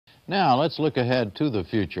Now, let's look ahead to the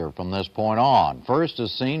future from this point on. First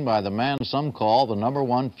is seen by the man some call the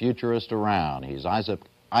 #1 futurist around. He's Isaac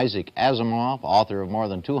Asimov, author of more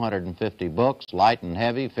than 250 books, light and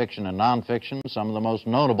heavy, fiction and nonfiction, some of the most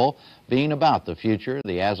notable being about the future,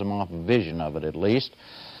 the Asimov vision of it at least.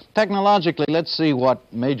 Technologically, let's see what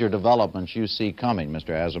major developments you see coming,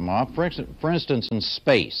 Mr. Asimov. For instance, in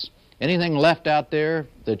space. Anything left out there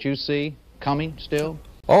that you see coming still?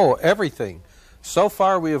 Oh, everything. So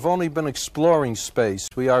far, we have only been exploring space.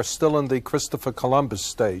 We are still in the Christopher Columbus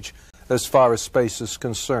stage as far as space is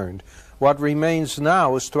concerned. What remains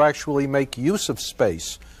now is to actually make use of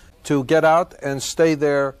space, to get out and stay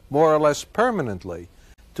there more or less permanently,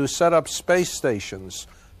 to set up space stations,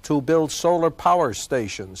 to build solar power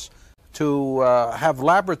stations, to have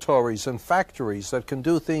laboratories and factories that can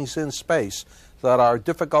do things in space that are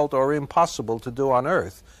difficult or impossible to do on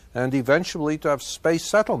Earth, and eventually to have space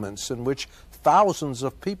settlements in which thousands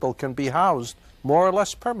of people can be housed more or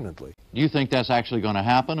less permanently. Do you think that's actually going to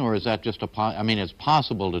happen, or is that just I mean, it's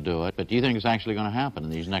possible to do it, but do you think it's actually going to happen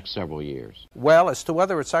in these next several years? Well, as to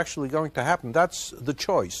whether it's actually going to happen, that's the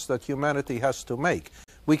choice that humanity has to make.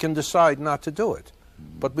 We can decide not to do it,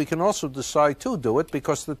 but we can also decide to do it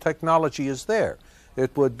because the technology is there.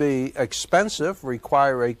 It would be expensive,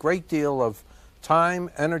 require a great deal of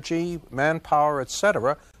time, energy, manpower,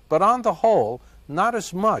 etc., but on the whole, not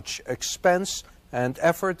as much expense and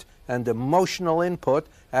effort and emotional input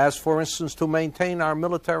as, for instance, to maintain our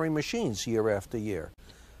military machines year after year.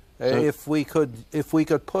 If we could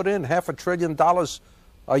put in $500 billion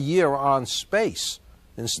a year on space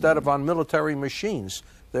instead of on military machines,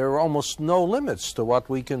 there are almost no limits to what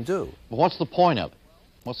we can do. But what's the point of it?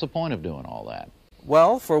 What's the point of doing all that?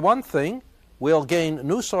 Well, for one thing, we'll gain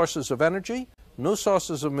new sources of energy, new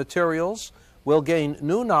sources of materials, we'll gain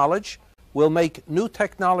new knowledge, we'll make new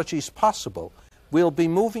technologies possible. We'll be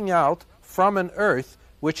moving out from an Earth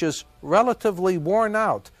which is relatively worn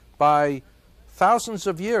out by thousands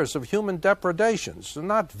of years of human depredations,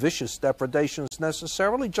 not vicious depredations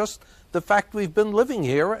necessarily, just the fact we've been living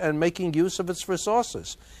here and making use of its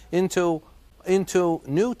resources, into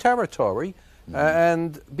new territory,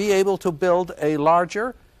 and be able to build a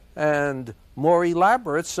larger and more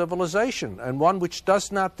elaborate civilization, and one which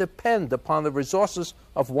does not depend upon the resources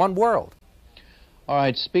of one world. All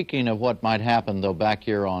right, speaking of what might happen, though, back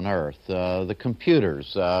here on Earth, the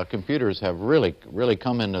computers have really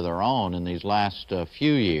come into their own in these last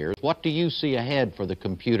few years. What do you see ahead for the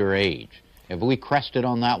computer age? Have we crested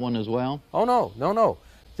on that one as well? Oh, no.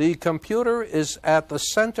 The computer is at the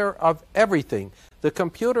center of everything. The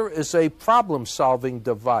computer is a problem-solving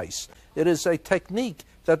device. It is a technique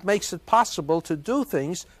that makes it possible to do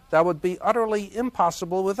things that would be utterly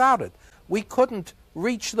impossible without it. We couldn't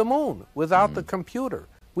reach the moon without the computer.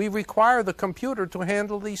 We require the computer to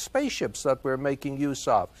handle these spaceships that we're making use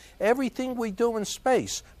of. Everything we do in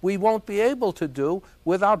space, we won't be able to do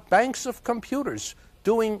without banks of computers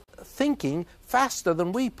thinking faster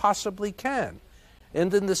than we possibly can.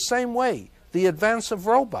 And in the same way, the advance of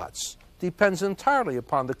robots depends entirely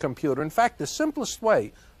upon the computer. In fact, the simplest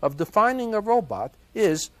way of defining a robot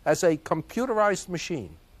is as a computerized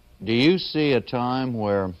machine. Do you see a time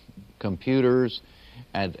where computers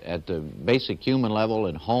at the basic human level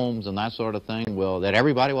in homes and that sort of thing, that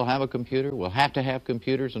everybody will have a computer, will have to have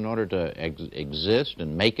computers in order to exist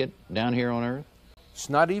and make it down here on Earth? It's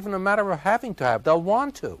not even a matter of having to have. They'll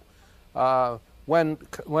want to.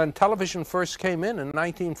 When television first came in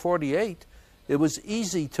 1948, it was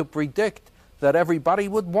easy to predict that everybody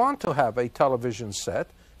would want to have a television set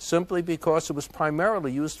simply because it was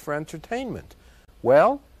primarily used for entertainment.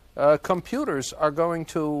 Well, computers are going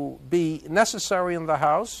to be necessary in the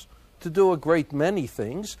house to do a great many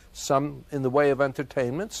things, some in the way of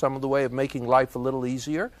entertainment, some in the way of making life a little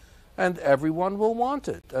easier, and everyone will want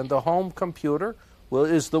it. And the home computer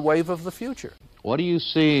is the wave of the future. What do you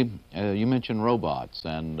see? You mentioned robots,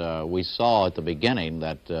 and we saw at the beginning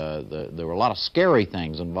that there were a lot of scary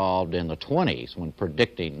things involved in the 20s when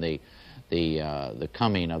predicting the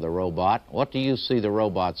coming of the robot. What do you see the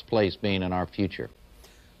robot's place being in our future?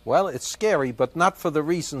 Well, it's scary, but not for the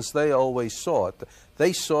reasons they always saw it.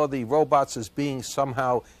 They saw the robots as being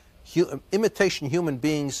somehow imitation human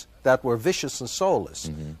beings that were vicious and soulless.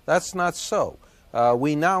 That's not so.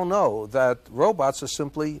 We now know that robots are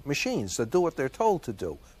simply machines that do what they're told to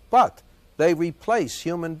do, but they replace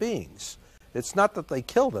human beings. It's not that they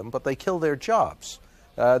kill them, but they kill their jobs.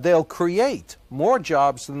 They'll create more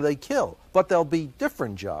jobs than they kill, but they'll be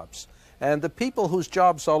different jobs. And the people whose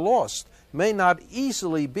jobs are lost may not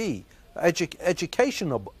easily be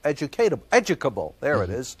educable, there it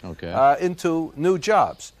is, okay, into new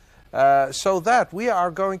jobs. so that we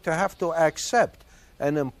are going to have to accept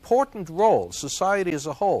an important role, society as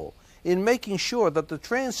a whole, in making sure that the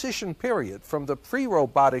transition period from the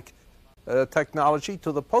pre-robotic technology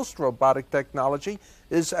to the post-robotic technology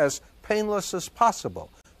is as painless as possible.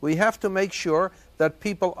 We have to make sure that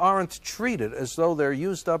people aren't treated as though they're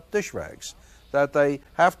used-up dish rags, that they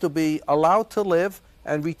have to be allowed to live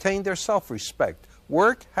and retain their self-respect.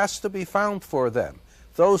 Work has to be found for them.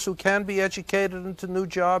 Those who can be educated into new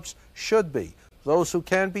jobs should be. Those who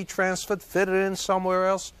can be transferred, fitted in somewhere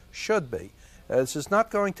else, should be. This is not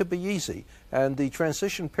going to be easy, and the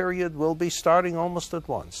transition period will be starting almost at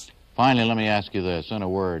once. Finally, let me ask you this, in a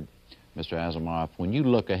word, Mr. Asimov, when you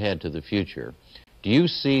look ahead to the future, do you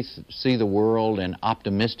see the world in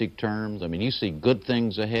optimistic terms? I mean, you see good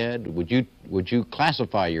things ahead? Would you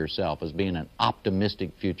classify yourself as being an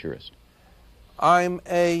optimistic futurist? I'm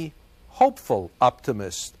a hopeful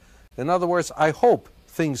optimist. In other words, I hope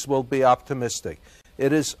things will be optimistic.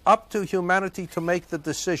 It is up to humanity to make the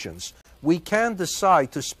decisions. We can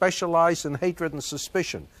decide to specialize in hatred and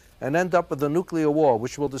suspicion and end up with a nuclear war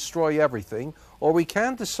which will destroy everything, or we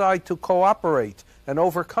can decide to cooperate and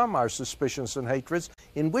overcome our suspicions and hatreds,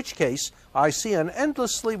 in which case I see an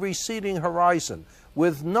endlessly receding horizon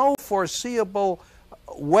with no foreseeable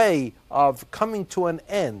way of coming to an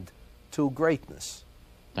end to greatness.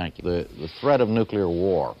 Thank you. The threat of nuclear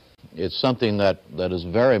war, it's something that has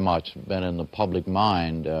very much been in the public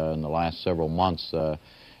mind in the last several months,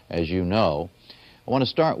 as you know. I want to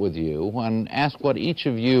start with you and ask what each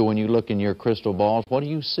of you, when you look in your crystal balls, what do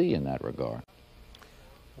you see in that regard?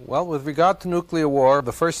 Well, with regard to nuclear war,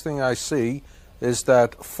 the first thing I see is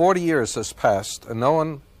that 40 years has passed and no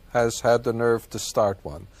one has had the nerve to start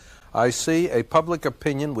one. I see a public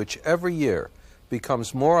opinion which every year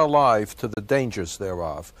becomes more alive to the dangers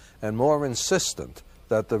thereof and more insistent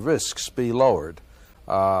that the risks be lowered.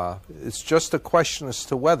 It's just a question as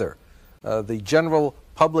to whether the general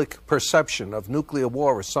public perception of nuclear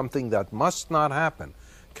war as something that must not happen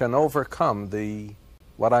can overcome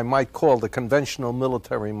what I might call the conventional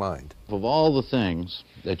military mind. Of all the things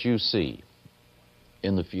that you see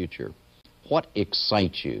in the future, what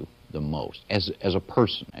excites you the most as a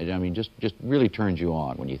person? I mean, just really turns you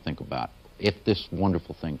on when you think about if this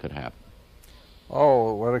wonderful thing could happen.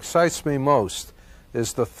 Oh, what excites me most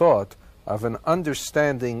is the thought of an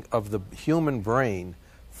understanding of the human brain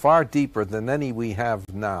far deeper than any we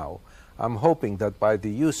have now. I'm hoping that by the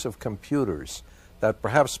use of computers, that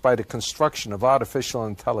perhaps by the construction of artificial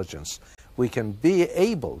intelligence, we can be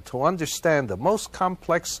able to understand the most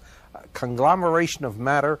complex conglomeration of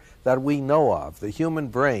matter that we know of, the human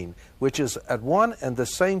brain, which is at one and the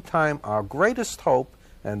same time our greatest hope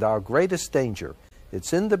and our greatest danger.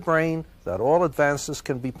 It's in the brain that all advances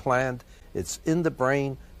can be planned. It's in the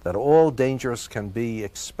brain that all dangers can be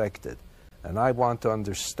expected. And I want to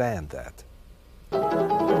understand that.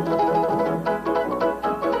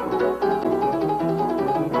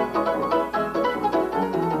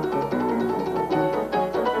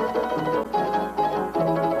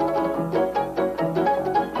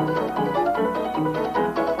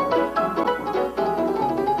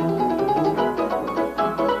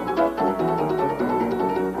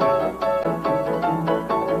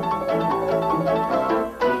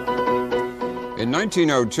 In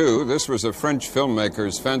 1902, this was a French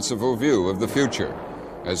filmmaker's fanciful view of the future.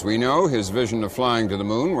 As we know, his vision of flying to the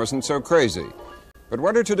moon wasn't so crazy. But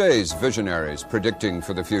what are today's visionaries predicting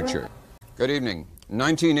for the future? Good evening.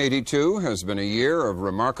 1982 has been a year of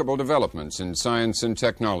remarkable developments in science and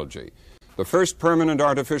technology. The first permanent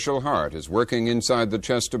artificial heart is working inside the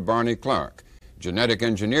chest of Barney Clark. Genetic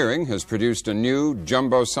engineering has produced a new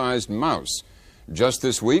jumbo-sized mouse. Just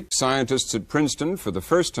this week, scientists at Princeton for the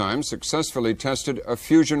first time successfully tested a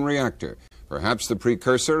fusion reactor, perhaps the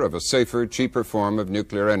precursor of a safer, cheaper form of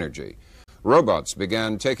nuclear energy. Robots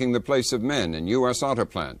began taking the place of men in U.S. auto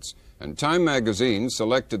plants, and Time magazine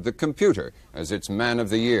selected the computer as its man of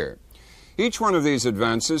the year. Each one of these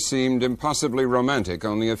advances seemed impossibly romantic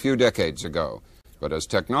only a few decades ago. But as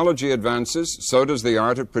technology advances, so does the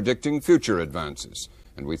art of predicting future advances.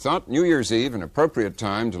 And we thought New Year's Eve an appropriate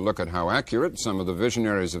time to look at how accurate some of the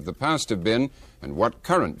visionaries of the past have been and what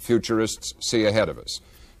current futurists see ahead of us.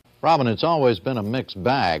 Robin, it's always been a mixed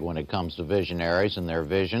bag when it comes to visionaries and their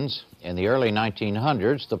visions. In the early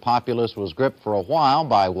 1900s, the populace was gripped for a while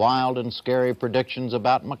by wild and scary predictions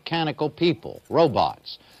about mechanical people,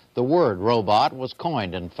 robots. The word robot was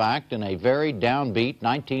coined, in fact, in a very downbeat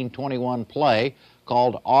 1921 play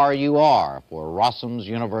called R.U.R. for Rossum's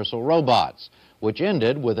Universal Robots, which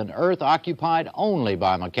ended with an Earth occupied only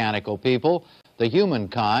by mechanical people, the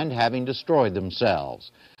humankind having destroyed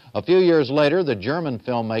themselves. A few years later, the German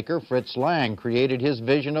filmmaker Fritz Lang created his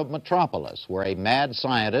vision of Metropolis, where a mad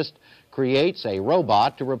scientist creates a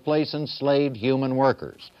robot to replace enslaved human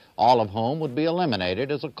workers, all of whom would be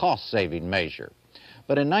eliminated as a cost-saving measure.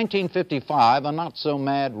 But in 1955, a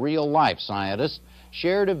not-so-mad real-life scientist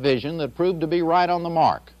shared a vision that proved to be right on the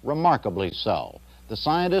mark, remarkably so. The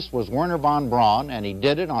scientist was Werner von Braun, and he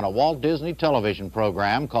did it on a Walt Disney television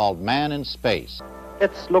program called Man in Space.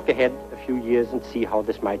 Let's look ahead a few years and see how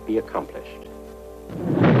this might be accomplished.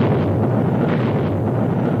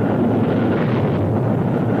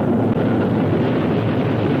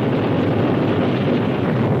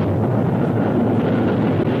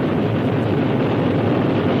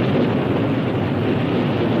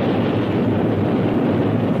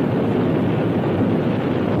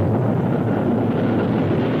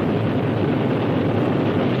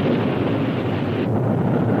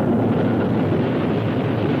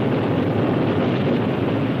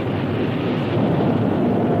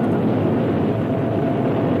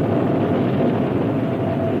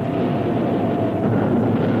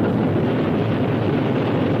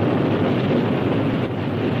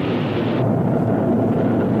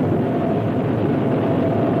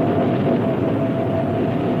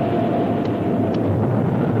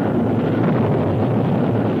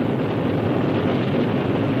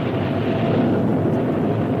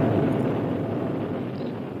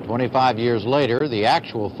 25 years later, the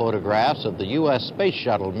actual photographs of the U.S. Space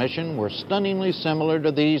Shuttle mission were stunningly similar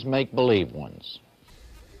to these make-believe ones.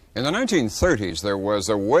 In the 1930s, there was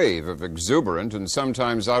a wave of exuberant and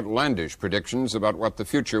sometimes outlandish predictions about what the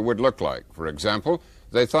future would look like. For example,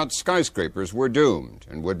 they thought skyscrapers were doomed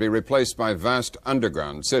and would be replaced by vast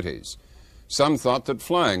underground cities. Some thought that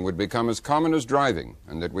flying would become as common as driving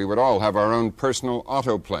and that we would all have our own personal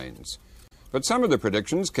autoplanes. But some of the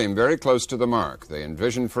predictions came very close to the mark. They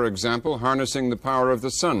envisioned, for example, harnessing the power of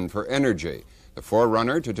the sun for energy, the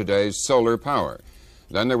forerunner to today's solar power.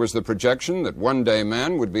 Then there was the projection that one day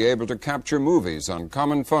man would be able to capture movies on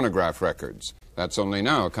common phonograph records. That's only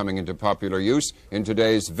now coming into popular use in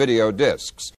today's video discs.